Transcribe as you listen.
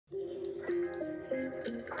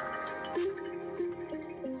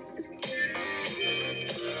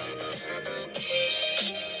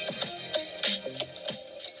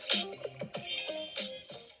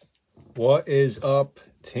What is up,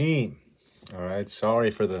 team? All right,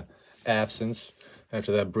 sorry for the absence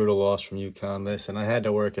after that brutal loss from UConn. Listen, I had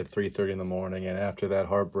to work at 3:30 in the morning, and after that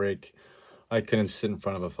heartbreak, I couldn't sit in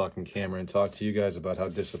front of a fucking camera and talk to you guys about how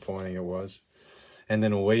disappointing it was. And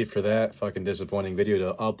then wait for that fucking disappointing video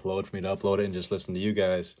to upload, for me to upload it and just listen to you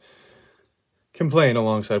guys complain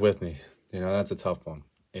alongside with me. That's a tough one.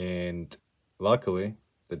 And luckily,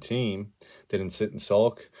 the team didn't sit and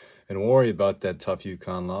sulk and worry about that tough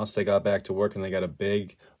UConn loss. They got back to work and they got a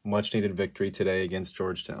big, much-needed victory today against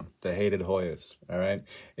Georgetown. The hated Hoyas, all right?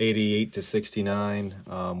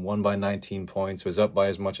 88-69, won by 19 points, was up by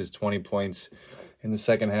as much as 20 points in the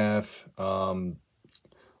second half.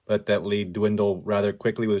 Let that lead dwindle rather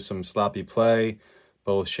quickly with some sloppy play.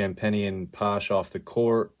 Both Champagnie and Posh off the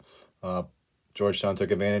court. Georgetown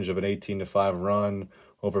took advantage of an 18-5 run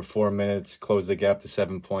over 4 minutes, closed the gap to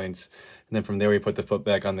 7 points. And then from there, we put the foot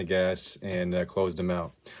back on the gas and closed them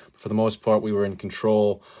out. For the most part, we were in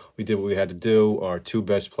control. We did what we had to do. Our two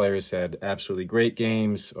best players had absolutely great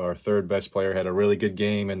games. Our third best player had a really good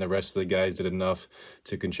game, and the rest of the guys did enough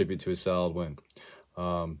to contribute to a solid win.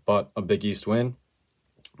 But a Big East win,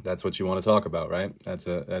 that's what you want to talk about, right? That's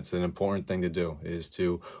an important thing to do, is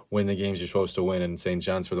to win the games you're supposed to win. And St.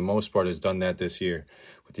 John's, for the most part, has done that this year,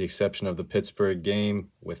 with the exception of the Pittsburgh game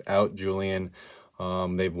without Julian.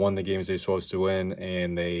 They've won the games they're supposed to win,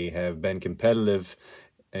 and they have been competitive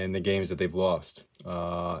in the games that they've lost.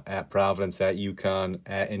 At Providence, at UConn,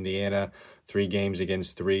 at Indiana, 3 games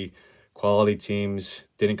against 3 quality teams.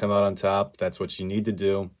 Didn't come out on top. That's what you need to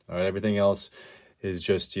do. All right, everything else is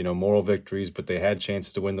just, moral victories, but they had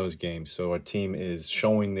chances to win those games. So our team is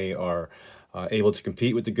showing they are able to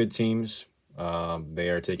compete with the good teams. They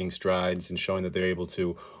are taking strides and showing that they're able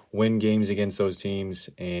to win games against those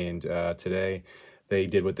teams. And today they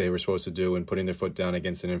did what they were supposed to do in putting their foot down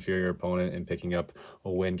against an inferior opponent and picking up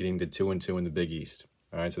a win, getting to 2-2 in the Big East.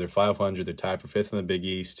 All right, so they're 500. They're tied for 5th in the Big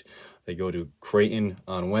East. They go to Creighton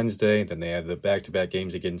on Wednesday. Then they have the back-to-back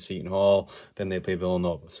games against Seton Hall. Then they play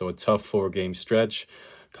Villanova. So a tough 4-game stretch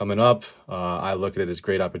coming up. I look at it as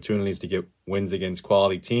great opportunities to get wins against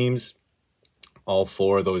quality teams. All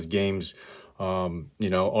 4 of those games, are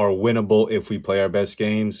winnable if we play our best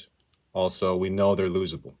games. Also, we know they're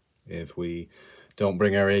losable if we don't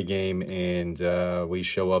bring our A game and we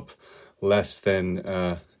show up less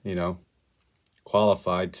than,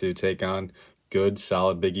 qualified to take on good,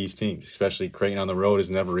 solid Big East teams. Especially Creighton on the road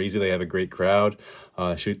is never easy. They have a great crowd.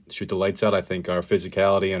 Shoot the lights out. I think our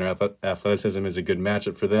physicality and our athleticism is a good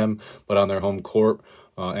matchup for them. But on their home court,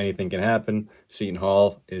 anything can happen. Seton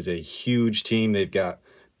Hall is a huge team. They've got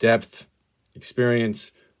depth,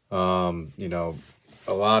 experience, a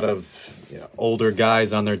lot of older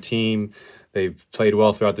guys on their team. They've played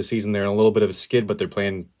well throughout the season. They're in a little bit of a skid, but they're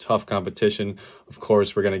playing tough competition. Of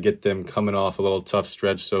course, we're going to get them coming off a little tough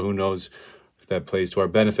stretch, so who knows if that plays to our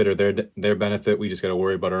benefit or their benefit. We just got to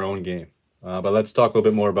worry about our own game. But let's talk a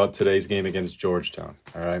little bit more about today's game against Georgetown,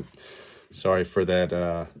 all right? Sorry for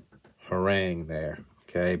that harangue there,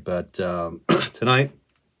 okay? But tonight,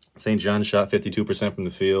 St. John shot 52% from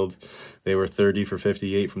the field. They were 30 for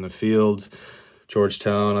 58 from the field.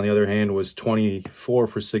 Georgetown, on the other hand, was 24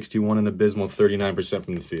 for 61, an abysmal 39%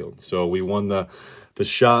 from the field. So we won the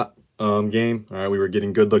shot game. All right, we were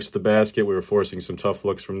getting good looks at the basket. We were forcing some tough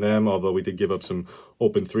looks from them, although we did give up some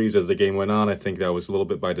open threes as the game went on. I think that was a little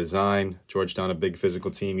bit by design. Georgetown, a big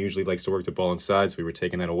physical team, usually likes to work the ball inside, so we were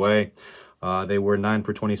taking that away. They were 9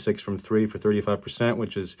 for 26 from 3 for 35%,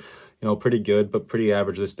 which is, pretty good, but pretty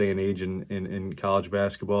average this day and age in college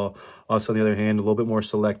basketball. Us, on the other hand, a little bit more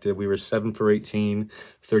selective. We were 7 for 18,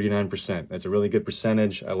 39%. That's a really good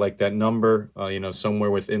percentage. I like that number. Somewhere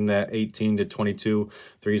within that 18 to 22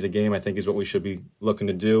 threes a game, I think is what we should be looking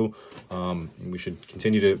to do. We should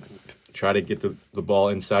continue to try to get the ball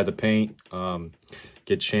inside the paint,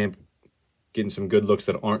 getting some good looks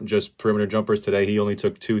that aren't just perimeter jumpers. Today, he only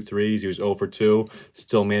took 2 threes. He was 0 for 2.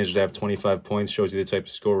 Still managed to have 25 points. Shows you the type of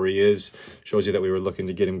scorer he is. Shows you that we were looking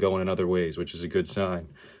to get him going in other ways, which is a good sign.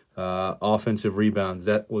 Offensive rebounds,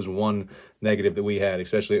 that was one negative that we had,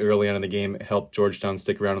 especially early on in the game. It helped Georgetown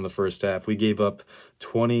stick around in the first half. We gave up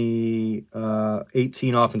 18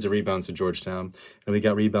 offensive rebounds to Georgetown, and we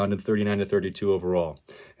got rebounded 39 to 32 overall.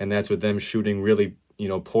 And that's with them shooting really,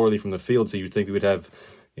 poorly from the field, so you'd think we would have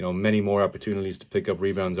many more opportunities to pick up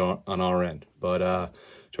rebounds on our end. But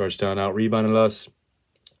Georgetown out-rebounded us.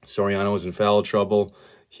 Soriano was in foul trouble.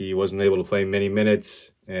 He wasn't able to play many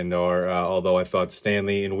minutes. And although I thought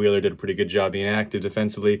Stanley and Wheeler did a pretty good job being active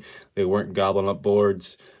defensively, they weren't gobbling up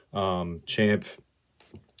boards. Champ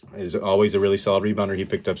is always a really solid rebounder. He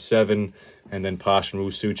picked up 7. and then Posh and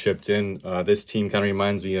Wusu chipped in. This team kind of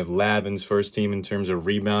reminds me of Lavin's first team in terms of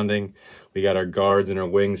rebounding. We got our guards and our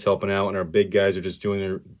wings helping out, and our big guys are just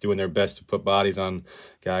doing their best to put bodies on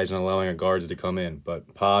guys and allowing our guards to come in.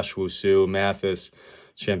 But Posh, Wusu, Mathis,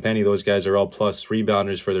 Champagny, those guys are all plus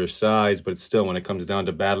rebounders for their size, but still, when it comes down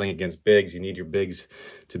to battling against bigs, you need your bigs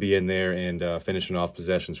to be in there and finishing off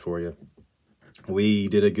possessions for you. We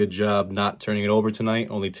did a good job not turning it over tonight,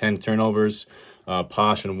 only 10 turnovers.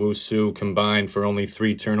 Posh and Wusu combined for only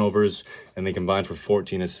 3 turnovers, and they combined for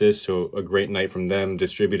 14 assists, so a great night from them,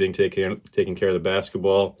 distributing, taking care of the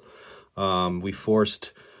basketball. We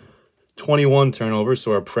forced 21 turnovers,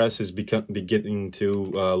 so our press is beginning to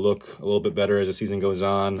look a little bit better as the season goes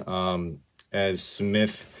on. As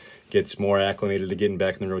Smith gets more acclimated to getting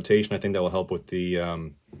back in the rotation, I think that will help with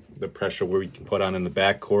the pressure where we can put on in the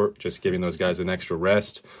backcourt, just giving those guys an extra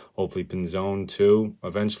rest. Hopefully Pinzone, too,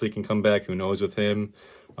 eventually can come back. Who knows with him?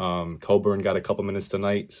 Coburn got a couple minutes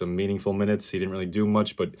tonight, some meaningful minutes. He didn't really do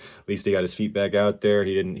much, but at least he got his feet back out there.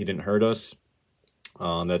 He didn't hurt us.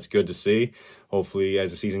 That's good to see. Hopefully,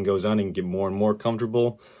 as the season goes on, he can get more and more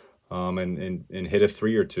comfortable and hit a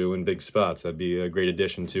 3 or 2 in big spots. That'd be a great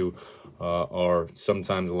addition to our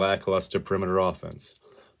sometimes lackluster perimeter offense.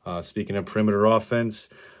 Speaking of perimeter offense,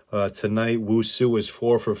 tonight Wusu was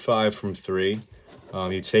 4 for 5 from 3.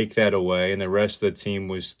 You take that away, and the rest of the team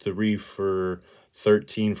was 3 for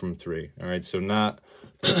 13 from 3. All right, so not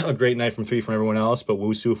a great night from 3 from everyone else, but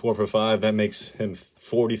Wusu 4 for 5. That makes him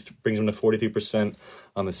brings him to 43%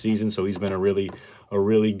 on the season. So he's been a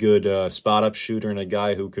really good spot up shooter and a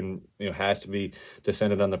guy who can has to be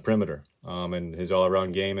defended on the perimeter. And his all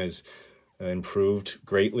around game has improved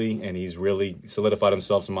greatly, and he's really solidified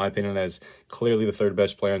himself, in my opinion, as clearly the 3rd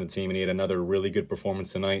best player on the team. And he had another really good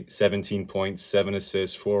performance tonight: 17 points, 7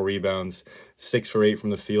 assists, 4 rebounds, 6 for 8 from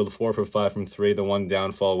the field, 4 for 5 from 3. The one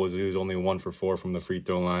downfall was he was only 1 for 4 from the free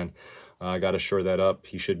throw line. I got to shore that up.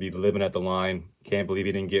 He should be living at the line. Can't believe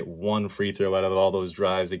he didn't get 1 free throw out of all those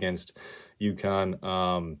drives against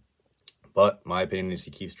UConn. But my opinion is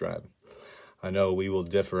he keeps driving. I know we will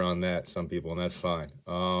differ on that, some people, and that's fine.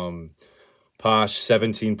 Posh,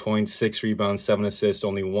 17 points, 6 rebounds, 7 assists,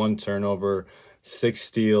 only 1 turnover, 6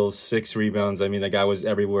 steals, 6 rebounds. I mean, the guy was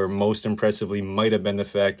everywhere. Most impressively might have been the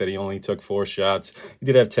fact that he only took 4 shots. He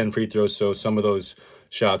did have 10 free throws, so some of those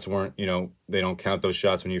shots weren't, they don't count those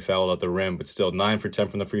shots when you fouled at the rim, but still 9 for 10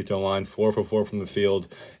 from the free throw line, 4 for 4 from the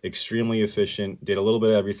field, extremely efficient, did a little bit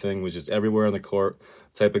of everything, was just everywhere on the court.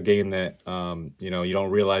 Type of game that, you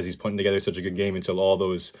don't realize he's putting together such a good game until all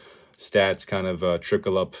those stats kind of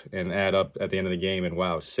trickle up and add up at the end of the game. And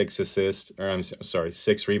wow, 6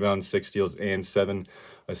 rebounds, 6 steals, and 7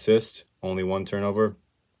 assists, only 1 turnover.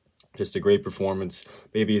 Just a great performance.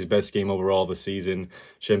 Maybe his best game overall of the season.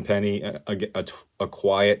 Champagny, a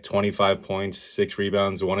quiet 25 points, 6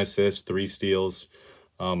 rebounds, 1 assist, 3 steals.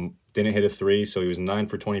 Didn't hit a 3, so he was 9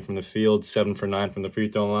 for 20 from the field, 7 for 9 from the free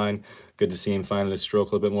throw line. Good to see him finding his stroke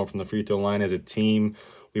a little bit more from the free throw line. As a team,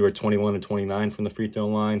 we were 21 and 29 from the free throw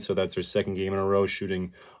line, so that's our 2nd game in a row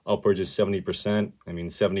shooting upwards of 70%. I mean,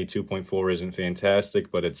 72.4 isn't fantastic,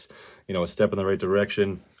 but it's, a step in the right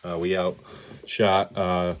direction. We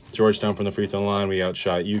outshot Georgetown from the free throw line. We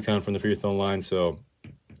outshot UConn from the free throw line, so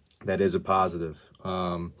that is a positive.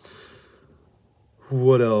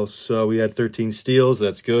 What else? We had 13 steals.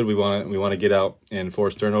 That's good. We want to get out and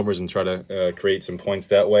force turnovers and try to create some points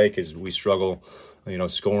that way, because we struggle,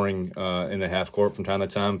 scoring in the half court from time to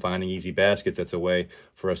time, finding easy baskets. That's a way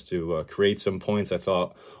for us to create some points. I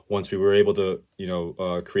thought once we were able to,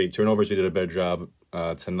 create turnovers, we did a better job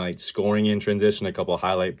tonight scoring in transition. A couple of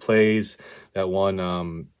highlight plays. That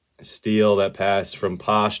one steal, that pass from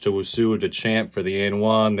Posh to Wusu to Champ for the and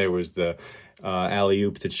one. There was the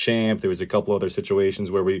alley-oop to Champ. There was a couple other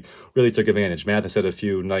situations where we really took advantage. Mathis had a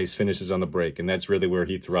few nice finishes on the break, and that's really where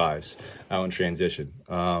he thrives, out in transition.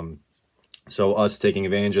 So us taking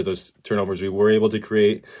advantage of those turnovers we were able to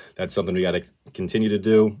create, that's something we got to continue to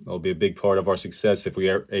do. It'll be a big part of our success if we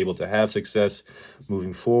are able to have success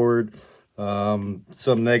moving forward.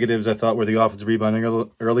 Some negatives I thought were the offensive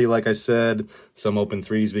rebounding early, like I said. Some open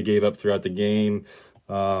threes we gave up throughout the game.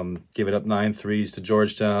 Giving up 9 threes to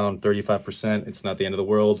Georgetown, 35%. It's not the end of the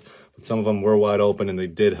world, but some of them were wide open, and they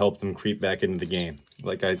did help them creep back into the game.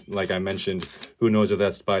 Like I mentioned, who knows if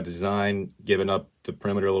that's by design, giving up the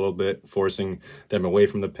perimeter a little bit, forcing them away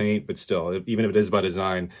from the paint. But still, even if it is by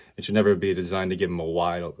design, it should never be designed to give them a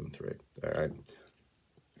wide open 3. All right.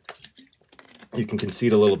 You can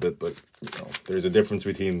concede a little bit, but there's a difference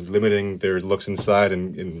between limiting their looks inside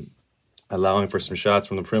and allowing for some shots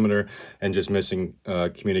from the perimeter, and just missing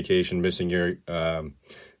communication, missing your,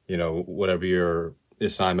 whatever your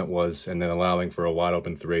assignment was, and then allowing for a wide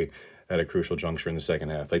open three at a crucial juncture in the second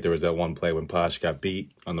half. Like there was that one play when Posh got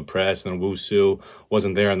beat on the press, and then Wusu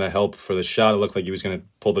wasn't there on the help for the shot. It looked like he was going to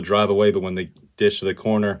pull the drive away, but when they dished to the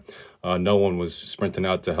corner, no one was sprinting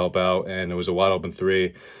out to help out, and it was a wide open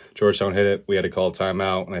three. Georgetown hit it. We had to call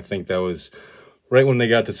timeout, and I think that was right when they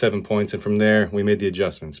got to 7 points, and from there we made the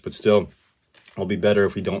adjustments. But still, it'll be better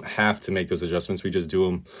if we don't have to make those adjustments. We just do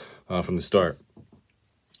them from the start.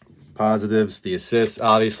 Positives, the assists,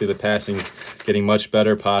 obviously the passing's getting much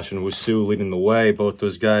better. Posh and Wusu leading the way. Both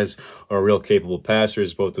those guys are real capable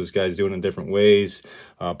passers. Both those guys do it in different ways.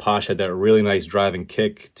 Posh had that really nice driving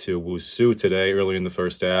kick to Wusu today early in the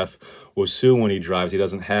first half. Wusu, when he drives, he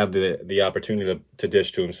doesn't have the opportunity to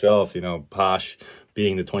dish to himself. You know, Posh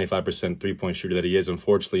being the 25% three-point shooter that he is,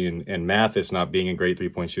 unfortunately, and Mathis not being a great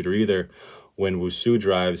three-point shooter either. When Wusu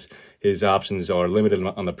drives, his options are limited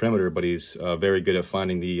on the perimeter, but he's very good at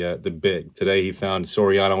finding the big. Today he found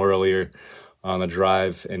Soriano earlier on the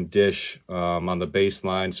drive and dish on the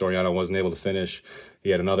baseline. Soriano wasn't able to finish. He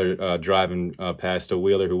had another driving pass to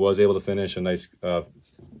Wheeler, who was able to finish. A nice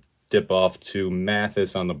dip off to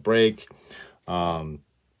Mathis on the break.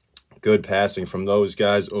 Good passing from those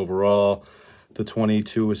guys overall. The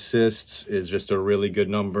 22 assists is just a really good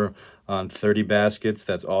number on 30 baskets.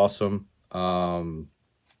 That's awesome.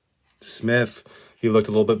 Smith, he looked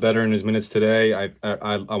a little bit better in his minutes today. I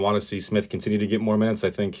want to see Smith continue to get more minutes.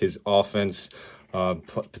 I think his offense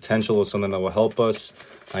potential is something that will help us.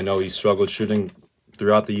 I know he struggled shooting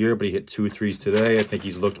throughout the year, but he hit 2 threes today. I think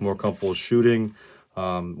he's looked more comfortable shooting.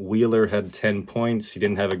 Wheeler had 10 points. He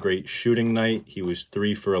didn't have a great shooting night. He was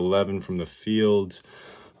 3 for 11 from the field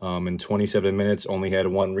in 27 minutes. Only had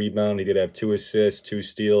 1 rebound. He did have 2 assists, 2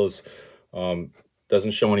 steals.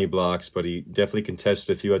 Doesn't show any blocks, but he definitely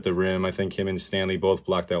contested a few at the rim. I think him and Stanley both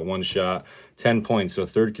blocked that one shot. 10 points, so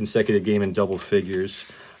third consecutive game in double figures.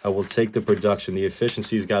 I will take the production. The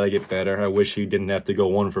efficiency's got to get better. I wish he didn't have to go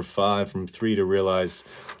 1 for 5 from 3 to realize,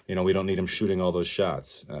 we don't need him shooting all those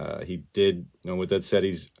shots. He did, with that said,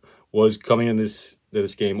 was coming in this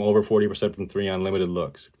game over 40% from 3 on limited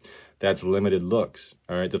looks. That's limited looks.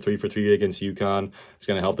 All right, the 3 for 3 against UConn is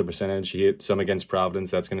going to help the percentage. He hit some against Providence.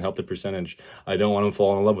 That's going to help the percentage. I don't want him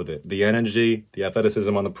falling in love with it. The energy, the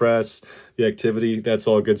athleticism on the press, the activity, that's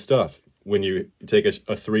all good stuff. When you take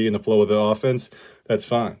a 3 in the flow of the offense, that's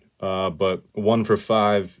fine. But 1 for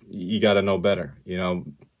 5, you got to know better.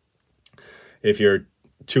 If you're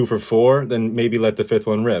 2 for 4, then maybe let the 5th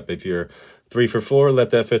one rip. If you're 3 for 4, let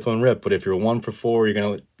that 5th one rip. But if you're 1 for 4,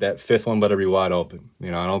 that 5th one better be wide open.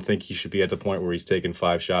 I don't think he should be at the point where he's taking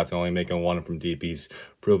 5 shots and only making 1 from deep. He's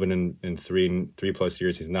proven in 3+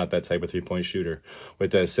 years he's not that type of 3-point shooter.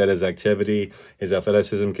 With that said, his activity, his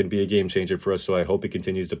athleticism can be a game changer for us. So I hope he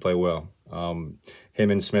continues to play well. Him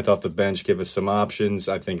and Smith off the bench give us some options.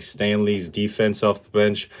 I think Stanley's defense off the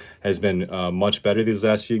bench has been much better these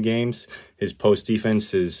last few games. His post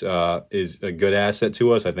defense is a good asset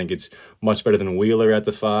to us. I think it's much better than Wheeler at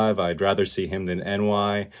the 5. I'd rather see him than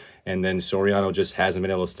NY. And then Soriano just hasn't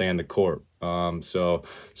been able to stay on the court. So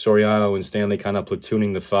Soriano and Stanley kind of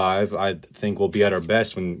platooning the 5. I think we'll be at our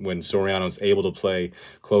best when Soriano's able to play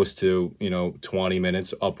close to 20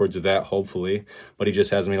 minutes, upwards of that, hopefully. But he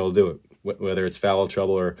just hasn't been able to do it. Whether it's foul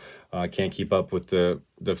trouble or can't keep up with the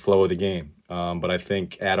flow of the game. But I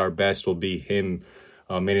think at our best will be him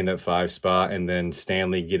making that 5 spot, and then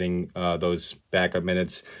Stanley getting those backup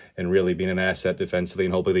minutes and really being an asset defensively,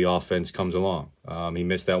 and hopefully the offense comes along. He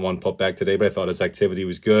missed that one putback today, but I thought his activity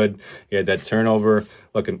was good. He had that turnover.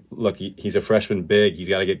 Look, he's a freshman big. He's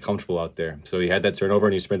got to get comfortable out there. So he had that turnover,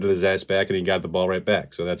 and he sprinted his ass back, and he got the ball right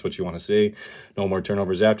back. So that's what you want to see. No more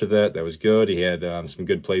turnovers after that. That was good. He had some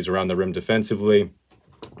good plays around the rim defensively.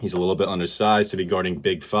 He's a little bit undersized to be guarding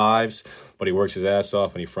big 5s, but he works his ass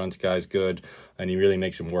off and he fronts guys good, and he really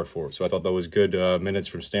makes him work for it. So I thought that was good minutes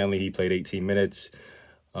from Stanley. He played 18 minutes.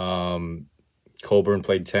 Coburn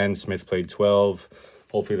played 10. Smith played 12.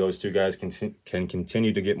 Hopefully those 2 guys can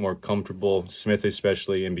continue to get more comfortable, Smith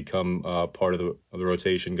especially, and become part of the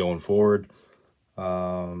rotation going forward.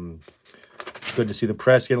 Good to see the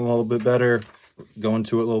press getting a little bit better, going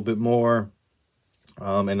to it a little bit more.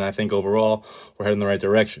 And I think overall we're heading in the right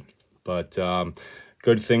direction. But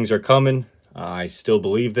good things are coming. I still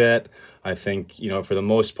believe that. I think, for the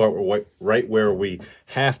most part, we're right where we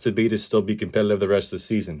have to be to still be competitive the rest of the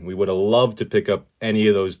season. We would have loved to pick up any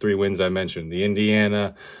of those 3 wins I mentioned, the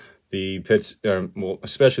Indiana,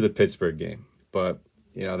 especially the Pittsburgh game. But,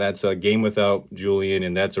 that's a game without Julian,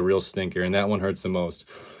 and that's a real stinker, and that one hurts the most.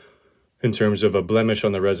 in terms of a blemish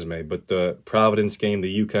on the resume, but the Providence game,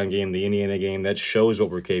 the UConn game, the Indiana game, that shows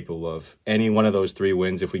what we're capable of. Any one of those 3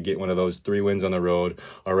 wins, if we get one of those 3 wins on the road,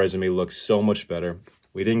 our resume looks so much better.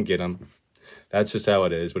 We didn't get them. That's just how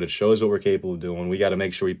it is, but it shows what we're capable of doing. We got to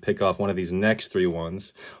make sure we pick off one of these next 3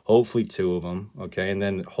 ones, hopefully 2 of them, okay, and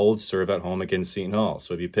then hold serve at home against Seton Hall.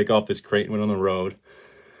 So if you pick off this Creighton win on the road,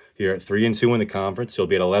 you're at 3-2 in the conference. You'll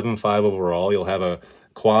be at 11-5 overall. You'll have a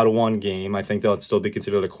quad 1 game. I think that'll still be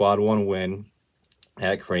considered a quad 1 win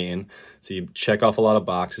at Creighton. So you check off a lot of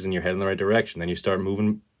boxes and you're heading in the right direction. Then you start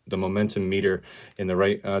moving the momentum meter in the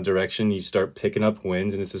right direction. You start picking up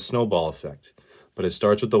wins, and it's a snowball effect. But it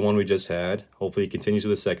starts with the one we just had. Hopefully it continues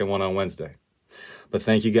with the second one on Wednesday. But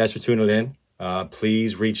thank you guys for tuning in.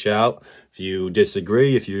 Please reach out if you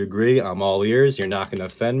disagree. If you agree, I'm all ears. You're not going to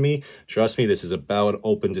offend me. Trust me, this is about an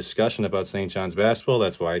open discussion about St. John's basketball.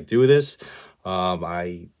 That's why I do this.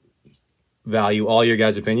 I value all your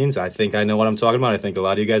guys' opinions. I think I know what I'm talking about. I think a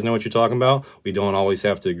lot of you guys know what you're talking about. We don't always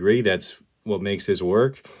have to agree. That's what makes this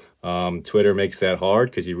work. Twitter makes that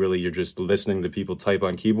hard because you're just listening to people type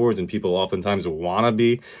on keyboards, and people oftentimes want to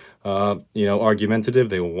be,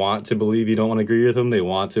 argumentative. They want to believe you don't want to agree with them. They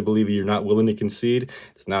want to believe you're not willing to concede.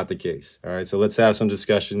 It's not the case. All right. So let's have some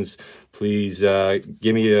discussions. Please,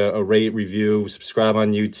 give me a rate, review, subscribe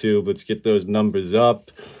on YouTube. Let's get those numbers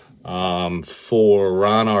up. For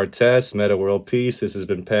Ron Artest, Meta World Peace, this has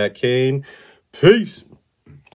been Pat Kane. Peace.